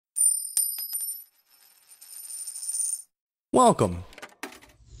Welcome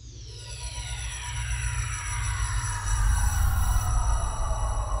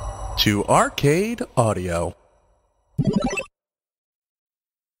to Arcade Audio.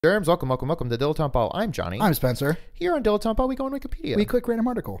 Germs, welcome to Dilettante Ball. I'm Johnny. I'm Spencer. Here on Dilettante Ball, we go on Wikipedia. We click random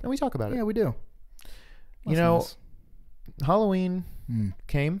article. and we talk about it. Yeah, we do. You know, Halloween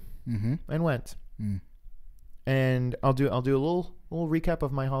came Mm-hmm. and went. Mm. And I'll do a little recap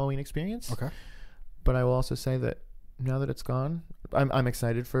of my Halloween experience. Okay. But I will also say that now that it's gone, I'm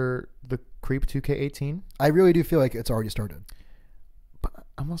excited for the Creep 2K18. I really do feel like it's already started. But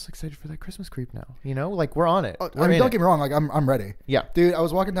I'm also excited for that Christmas Creep now. You know, like we're on it. I mean, don't get me wrong. Like I'm ready. Yeah. Dude, I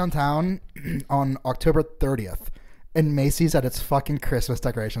was walking downtown on October 30th, and Macy's had its fucking Christmas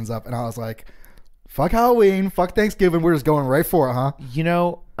decorations up, and I was like, "Fuck Halloween, fuck Thanksgiving. We're just going right for it, huh?" You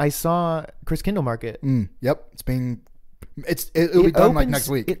know, I saw Chris Kindle Market. Yep. It'll be done like next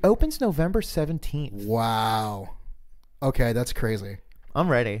week. It opens November 17th. Wow. Okay, that's crazy. I'm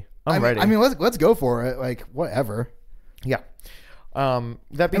ready. I'm ready. I mean, let's go for it. Like, whatever. Yeah.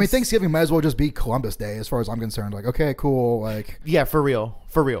 Thanksgiving might as well just be Columbus Day, as far as I'm concerned. Like, okay, cool. Like, yeah, for real.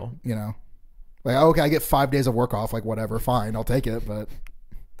 you know, like, okay, I get 5 days of work off. Like, whatever, fine, I'll take it. But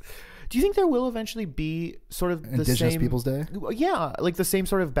do you think there will eventually be sort of the Indigenous same Peoples Day? Yeah, like the same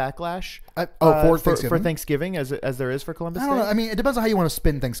sort of backlash for Thanksgiving as there is for Columbus I Day? don't know. I mean, it depends on how you want to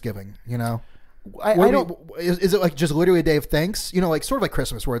spend Thanksgiving, you know? I don't. Is it like just literally a day of thanks? You know, like sort of like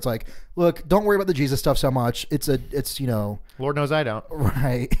Christmas, where it's like, look, don't worry about the Jesus stuff so much. It's you know, Lord knows I don't.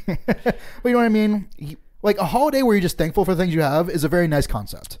 right? But you know what I mean? Like a holiday where you're just thankful for things you have is a very nice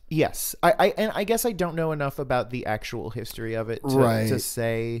concept. Yes, I guess I don't know enough about the actual history of it to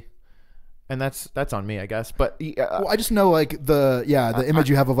say, and that's on me, I guess. But well, I just know like the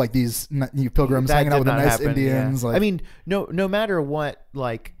image you have of like these pilgrims hanging out with the nice Indians. Yeah. Like, I mean, no matter what,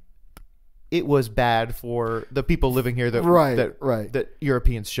 like. It was bad for the people living here that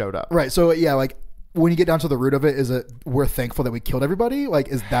Europeans showed up. Right. So yeah, like when you get down to the root of it, is it we're thankful that we killed everybody? Like,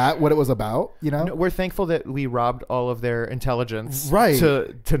 is that what it was about? You know, no, we're thankful that we robbed all of their intelligence, right,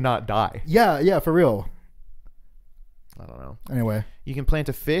 to not die. Yeah, for real. I don't know. Anyway, you can plant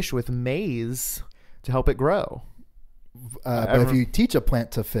a fish with maize to help it grow. But if you teach a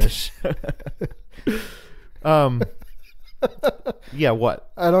plant to fish, yeah,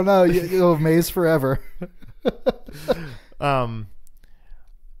 what? I don't know. You'll have maize forever.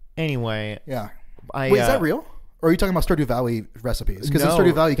 Anyway. Yeah. Wait, is that real? Or are you talking about Stardew Valley recipes? Because in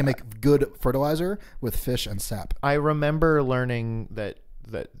Stardew Valley, you can make good fertilizer with fish and sap. I remember learning that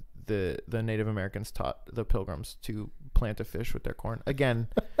the Native Americans taught the Pilgrims to plant a fish with their corn. Again,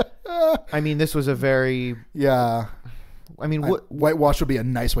 I mean, this was a very... Yeah. I mean, whitewash would be a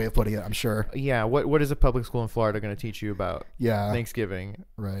nice way of putting it, I'm sure. Yeah. What is a public school in Florida going to teach you about Thanksgiving?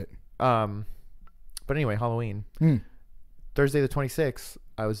 Right. But anyway, Halloween. Thursday the 26th,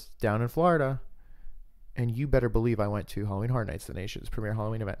 I was down in Florida, and you better believe I went to Halloween Horror Nights, the nation's premier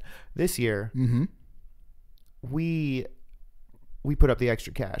Halloween event. This year, we put up the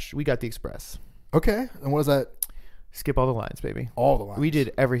extra cash. We got the express. Okay. And what is that? Skip all the lines, baby. All the lines. We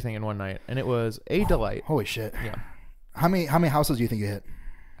did everything in one night, and it was a delight. Holy shit. Yeah. How many houses do you think you hit?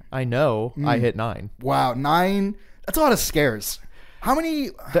 I know. I hit 9. Wow, 9. That's a lot of scares. How many?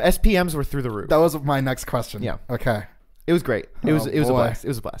 The SPMs were through the roof. That was my next question. Yeah. Okay. It was great. It was a blast. It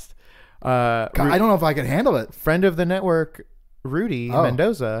was a blast. I don't know if I could handle it. Friend of the network, Rudy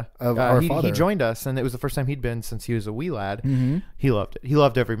Mendoza, our father. He joined us, and it was the first time he'd been since he was a wee lad. He loved it. He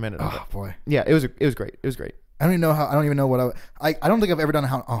loved every minute of it. Oh boy. Yeah, it was great. It was great. I don't even know what I don't think I've ever done a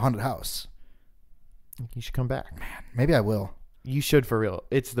haunted house. You should come back. Man, maybe I will. You should, for real.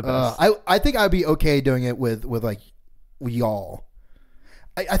 It's the best. I think I'd be okay doing it with like y'all.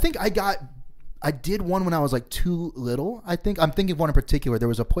 I think I did one when I was like too little. I'm thinking of one in particular. There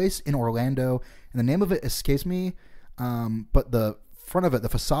was a place in Orlando, and the name of it escapes me. But the front of it, the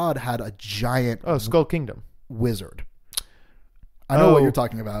facade had a giant Skull Kingdom wizard. I know what you're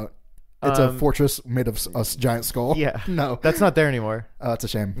talking about. It's a fortress made of a giant skull. Yeah. No. That's not there anymore. That's a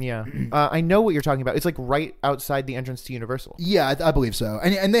shame. Yeah. I know what you're talking about. It's like right outside the entrance to Universal. Yeah, I believe so.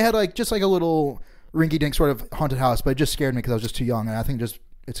 And they had like just like a little rinky-dink sort of haunted house, but it just scared me because I was just too young, and I think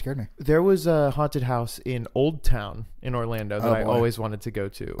it scared me. There was a haunted house in Old Town in Orlando that I always wanted to go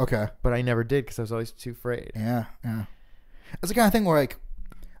to. Okay. But I never did because I was always too afraid. Yeah. It's the kind of thing where like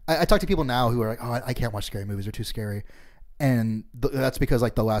I talk to people now who are like, oh, I can't watch scary movies. They're too scary. And that's because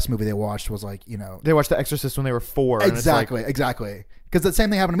like the last movie they watched was like, you know, they watched The Exorcist when they were 4. Exactly. Because the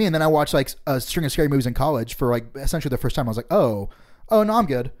same thing happened to me. And then I watched like a string of scary movies in college for like essentially the first time. I was like, oh no, I'm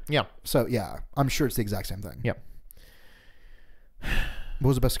good. Yeah. So yeah, I'm sure it's the exact same thing. Yep. What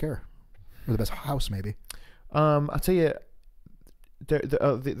was the best scare? Or the best house maybe? I'll tell you,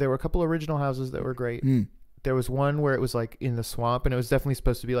 There were a couple original houses that were great. There was one where it was like in the swamp, and it was definitely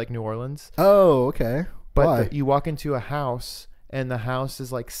supposed to be like New Orleans. Oh, okay. But you walk into a house, and the house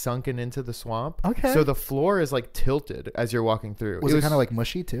is like sunken into the swamp. Okay. So the floor is like tilted as you're walking through. Was it kind of like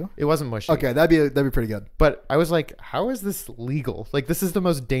mushy too? It wasn't mushy. Okay, that'd be pretty good. But I was like, how is this legal? Like, this is the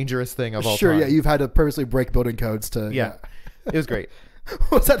most dangerous thing of all time. Sure, yeah. You've had to purposely break building codes to. Yeah. It was great.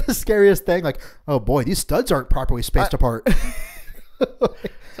 Was that the scariest thing? Like, oh boy, these studs aren't properly spaced apart.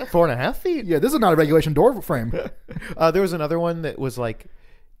 Is that 4.5 feet? Yeah, this is not a regulation door frame. There was another one that was like,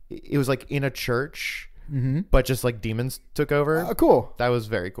 it was like in a church, but just like demons took over. Cool. That was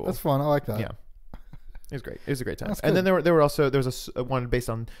very cool. That's fun. I like that. Yeah, it was great. It was a great time. That's And then good. there was a one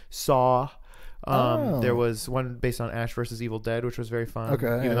based on Saw. Oh. There was one based on Ash versus Evil Dead, which was very fun. Okay,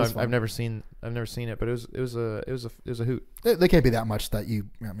 yeah, even though that's fun. I've never seen it, but it was a hoot. They can't be that much that you.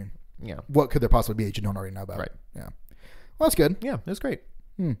 I mean, Yeah, what could there possibly be that you don't already know about? Right. Yeah. Well, that's good. yeah, it was great.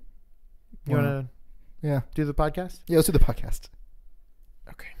 Hmm. You Well, want to Yeah. do the podcast? Yeah. Let's do the podcast.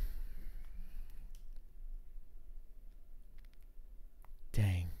 Okay.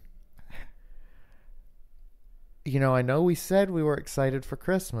 Dang. You know, I know we said we were excited for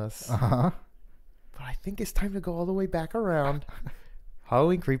Christmas, But but I think it's time to go all the way back around.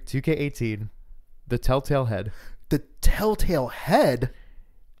 Halloween Creep 2K18, The Telltale Head. The Telltale Head.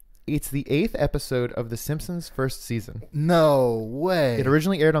 It's the 8th episode of The Simpsons' first season. No way. It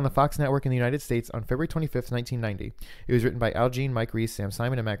originally aired on the Fox network in the United States on February 25th, 1990. It was written by Al Jean, Mike Reese, Sam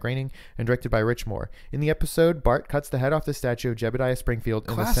Simon, and Matt Groening, and directed by Rich Moore. In the episode, Bart cuts the head off the statue of Jebediah Springfield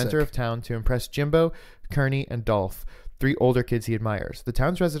in the center of town to impress Jimbo, Kearney, and Dolph, 3 older kids he admires. The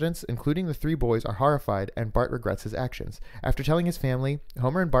town's residents, including the 3 boys, are horrified, and Bart regrets his actions. After telling his family,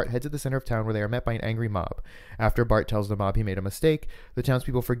 Homer and Bart head to the center of town where they are met by an angry mob. After Bart tells the mob he made a mistake, the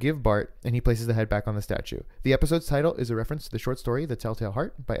townspeople forgive Bart, and he places the head back on the statue. The episode's title is a reference to the short story The Telltale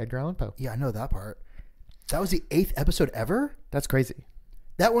Heart by Edgar Allan Poe. Yeah, I know that part. That was the 8th episode ever? That's crazy.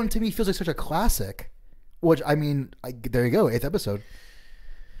 That one to me feels like such a classic. Which, I mean, there you go, 8th episode.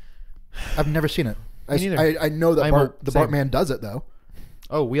 I've never seen it. Me neither. I know that the same. Bartman does it, though.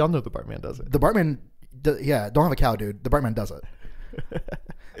 Oh, we all know the Bartman does it. The Bartman, don't have a cow, dude. The Bartman does it.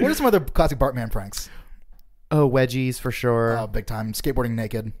 What are some other classic Bartman pranks? Oh, wedgies for sure. Oh, big time. Skateboarding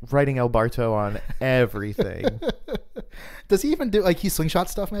naked. Writing El Barto on everything. Does he even do, like, he slingshot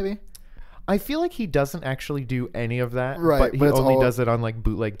stuff, maybe? I feel like he doesn't actually do any of that, Right, but he but it's only all- does it on like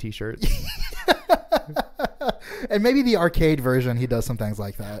bootleg t-shirts. And maybe the arcade version, he does some things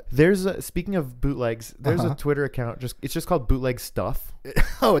like that. There's speaking of bootlegs, there's Uh-huh. a Twitter account it's just called Bootleg Stuff.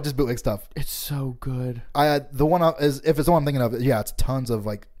 Oh, it's just bootleg stuff. It's so good. The one is, if it's the one I'm thinking of, yeah, it's tons of,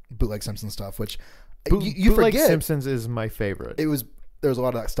 like, bootleg Simpsons stuff, which you Bootleg forget. Simpsons is my favorite. There was a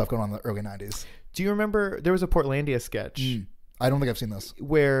lot of that stuff going on in the early 90s. Do you remember there was a Portlandia sketch I don't think I've seen this.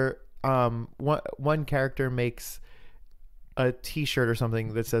 where one character makes a t-shirt or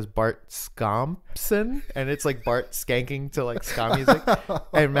something that says Bart Scompson, and it's like Bart skanking to like ska music,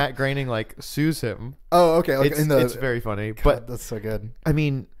 and Matt Groening like sues him. Oh, okay. Like It's very funny. God, But that's so good. I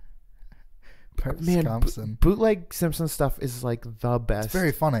mean, man, Thompson. bootleg Simpson stuff is like the best. It's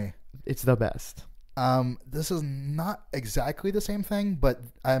very funny. It's the best. This is not exactly the same thing, but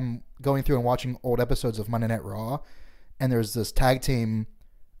I'm going through and watching old episodes of Monday Night Raw, and there's this tag team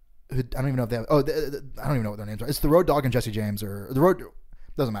who I don't even know if they have, I don't even know what their names are. It's the Road Dogg and Jesse James, or the Road,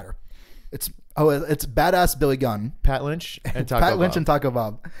 doesn't matter. It's Badass Billy Gunn, Pat Lynch and Taco Pat Bob. Lynch and Taco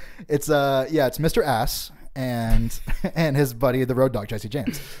Bob. It's Mr. Ass and his buddy the Road Dogg Jesse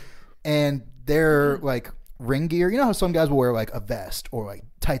James, and they're like ring gear. You know how some guys will wear like a vest or like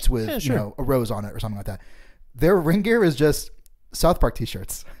tights with a rose on it or something like that. Their ring gear is just South Park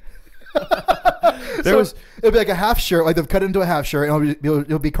t-shirts. It'll be like a half shirt, like they've cut it into a half shirt, and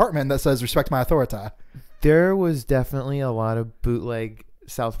it'll be Cartman that says "Respect my authority." There was definitely a lot of bootleg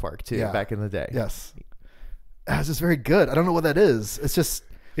South Park too Yeah. back in the day. Yes, it's just very good. I don't know what that is. It's just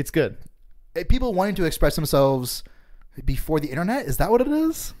It's good. people wanting to express themselves before the internet. Is that what it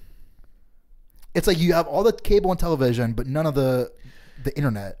is? It's like you have all the cable and television, but none of the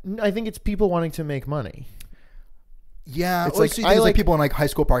internet. I think it's people wanting to make money. Yeah, It's like, like- so you I think it's like like- people in like high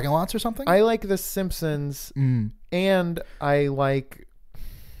school parking lots or something. I like The Simpsons, and I like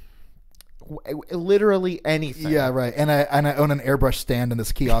literally anything. Yeah, right. And I own an airbrush stand in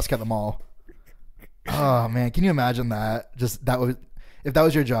this kiosk at the mall. Oh man, can you imagine that? Just if that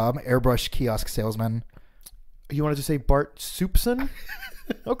was your job, airbrush kiosk salesman. You wanted to say Bart Soupson?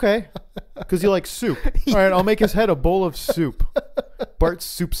 Okay. Because you like soup. All right, I'll make his head a bowl of soup. Bart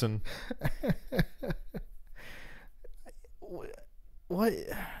Soupson. What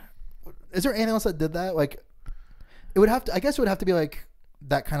is there anything else that did that? Like, It would have to. I guess it would have to be like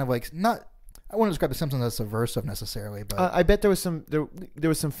that kind of like not. I wouldn't describe The Simpsons as subversive necessarily, but I bet there was some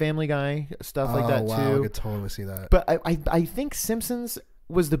Family Guy stuff like that wow, too. I could totally see that. But I think Simpsons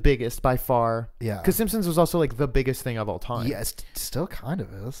was the biggest by far. Yeah, because Simpsons was also like the biggest thing of all time. Yeah, it still kind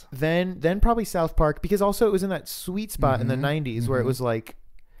of is. Then probably South Park, because also it was in that sweet spot in the 90s where it was like,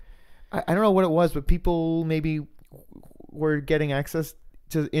 I don't know what it was, but people maybe were getting access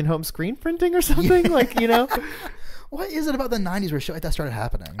to in-home screen printing or something. Like, you know. What is it about the 90s where shit like that started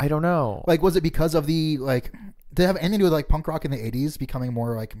happening? I don't know. Like, was it because of the, like, did it have anything to do with, like, punk rock in the 80s becoming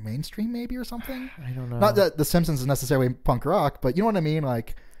more, like, mainstream maybe or something? I don't know. Not that The Simpsons is necessarily punk rock, but you know what I mean?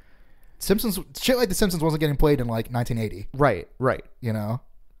 Like, shit like The Simpsons wasn't getting played in, like, 1980. Right. You know?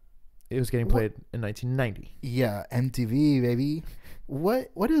 It was getting played in 1990. Yeah, MTV, baby.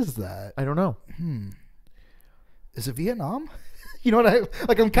 What is that? I don't know. Is it Vietnam? You know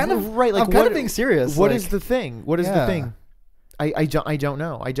what I'm kind of right. Like, I'm kind of being serious. What like, is the thing? What is the thing? I don't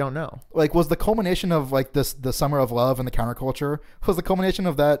know. I don't know. Like, was the culmination of like the Summer of Love and the counterculture, was the culmination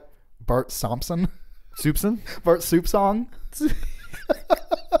of that Bart Simpson? Bart Soup song?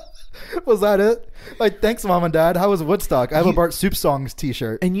 Was that it? Like, thanks, Mom and Dad. How was Woodstock? I have a Bart Soup songs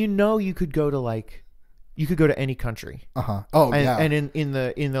t-shirt. And you could go to any country. Oh, and, yeah. And in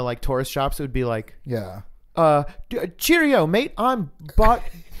the like tourist shops, it would be like, yeah. Cheerio, mate. I'm bought.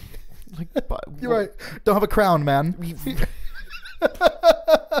 Like, You're right. Don't have a crown, man.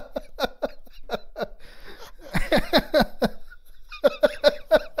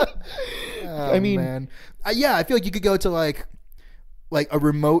 I mean, man. Yeah, I feel like you could go to like a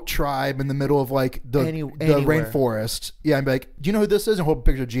remote tribe in the middle of like the anywhere. rainforest. Yeah, and be like, do you know who this is? And hold a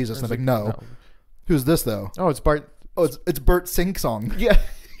picture of Jesus. And I'm like, no. Who's this though? Oh, it's Bart. Oh, it's Bert Sing Song. Yeah.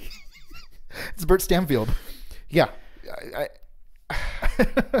 It's Bert Stamfield. Yeah.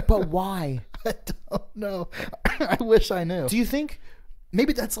 But why? I don't know. I wish I knew. Do you think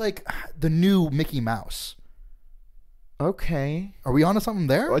maybe that's like the new Mickey Mouse? Okay. Are we onto something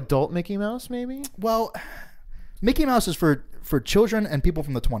there? Adult Mickey Mouse, maybe? Well, Mickey Mouse is for children and people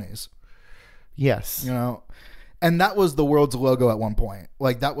from the 20s. Yes. You know, and that was the world's logo at one point.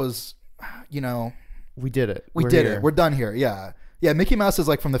 Like, that was, you know, we did it. We did it. We're done here. Yeah. Yeah, Mickey Mouse is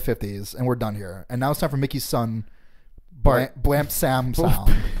like from the 50s, and we're done here. And now it's time for Mickey's son, Blamp Sam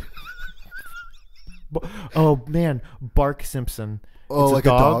Sound. Oh, man. Bark Simpson. Oh, it's like a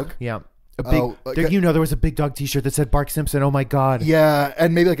dog? Yeah. A big, there was a Big Dog t-shirt that said Bark Simpson. Oh, my God. Yeah,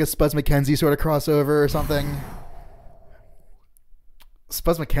 and maybe like a Spuds MacKenzie sort of crossover or something.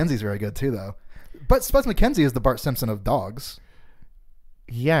 Spuds MacKenzie's very good, too, though. But Spuds MacKenzie is the Bart Simpson of dogs.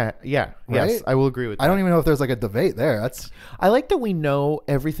 Yeah, right? Yes, I will agree with that. I don't even know if there's like a debate there. I like that we know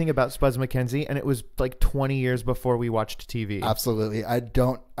everything about Spuds MacKenzie, and it was like 20 years before we watched TV. Absolutely.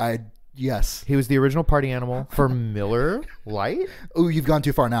 Yes. He was the original party animal for Miller Lite. Oh, you've gone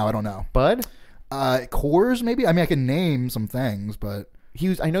too far now. I don't know. Bud? Coors, maybe? I mean, I can name some things, but...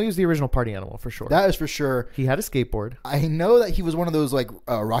 I know he was the original party animal for sure. That is for sure. He had a skateboard. I know that he was one of those like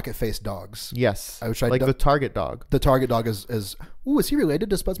rocket-faced dogs. Yes. The Target dog. The Target dog is... Ooh, is he related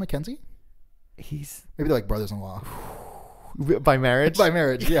to Spuds MacKenzie? He's... Maybe they're like brothers-in-law. By marriage? By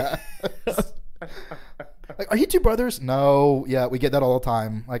marriage, yeah. Like, are you two brothers? No. Yeah, we get that all the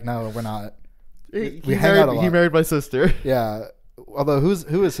time. Like, no, we're not. We hang out a lot. He married my sister. Yeah. Although,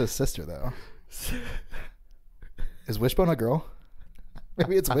 who is his sister, though? Is Wishbone a girl?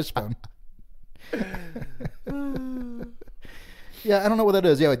 Maybe it's Wishbone. Yeah, I don't know what that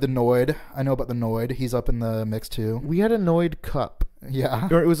is. Yeah, like the Noid. I know about the Noid. He's up in the mix, too. We had a Noid cup. Yeah.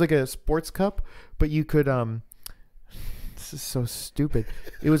 Or it was like a sports cup, but you could... This is so stupid.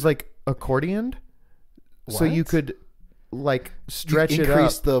 It was like accordioned. What? So you could like stretch it up.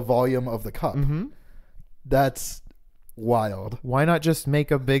 Increase the volume of the cup. Mm-hmm. That's wild. Why not just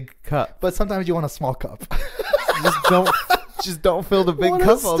make a big cup? But sometimes you want a small cup. just don't fill the big What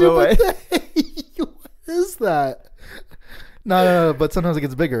cup a all the way. What is that? No, but sometimes it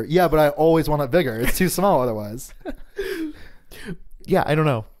gets bigger. Yeah, but I always want it bigger. It's too small otherwise. Yeah, I don't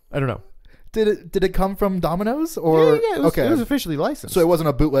know. Did it come from Domino's or yeah, it was officially licensed. So it wasn't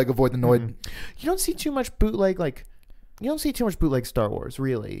a bootleg Avoid the Noid. You don't see too much bootleg Star Wars,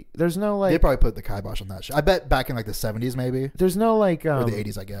 really. There's no like They probably put the kibosh on that shit. I bet back in like the 70s maybe. There's no like or the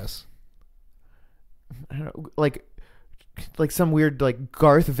 80s, I guess. I don't know, like some weird like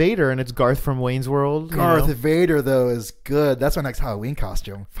Garth Vader, and it's Garth from Wayne's World. Garth Vader though is good. That's my next Halloween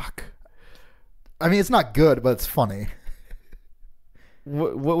costume. Fuck. I mean, it's not good, but it's funny.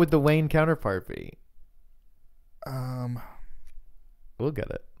 What would the Wayne counterpart be? We'll get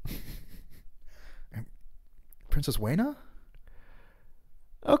it. Princess Wayna?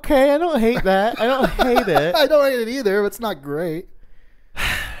 Okay, I don't hate that. I don't hate it. I don't hate it either, but it's not great.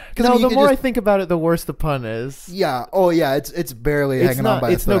 No, the more I think about it, the worse the pun is. Yeah. Oh, yeah. It's barely hanging on by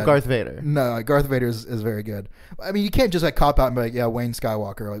a It's thread. no Darth Vader. No, Darth Vader is very good. I mean, you can't just like cop out and be like, yeah, Wayne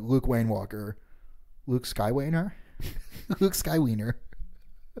Skywalker, like Luke Wayne Walker, Luke Skywayner, Luke Skywiener.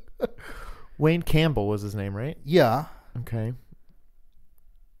 Wayne Campbell was his name, right? Yeah. Okay.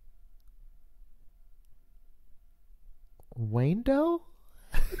 Wayndo?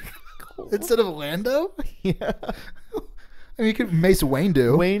 Instead of Lando. Yeah. I mean, you could Mace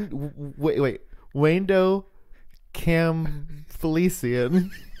Windu. Wait. Wayndo Cam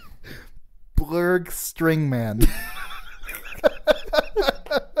Felician. Blurg Stringman.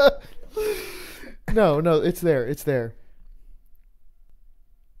 No, it's there.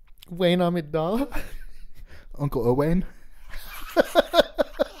 Wayne Amidala. Uncle Owain.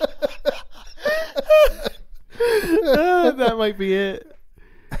 That might be it.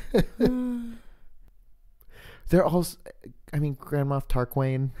 They're all, I mean, Grand Moff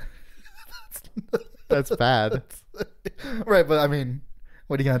Tarquain. That's bad. Right, but I mean,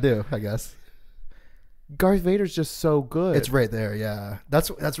 what are you gonna do? I guess Darth Vader's just so good. it's right there. Yeah, that's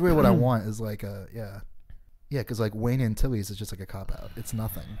really what I want. Is like yeah, because like Wayne Antilles is just like a cop out. It's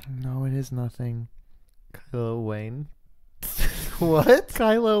nothing. No, it is nothing. Kylo Wayne. What?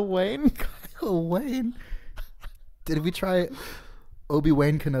 Kylo Wayne? Kylo Wayne. Did we try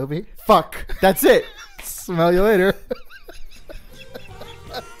Obi-Wan Kenobi? Fuck. That's it. Smell you later.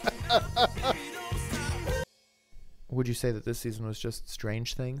 Would you say that this season was just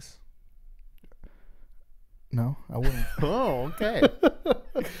Strange Things? No, I wouldn't. Oh, okay.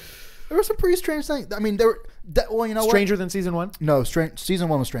 There were some pretty strange things. I mean, there were well, you know Stranger than season 1? what? No, season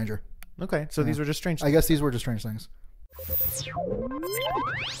 1 was stranger. Okay, so these were just strange things. I guess these were just strange things.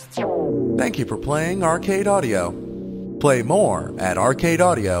 Thank you for playing Arcade Audio. Play more at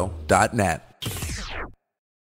arcadeaudio.net.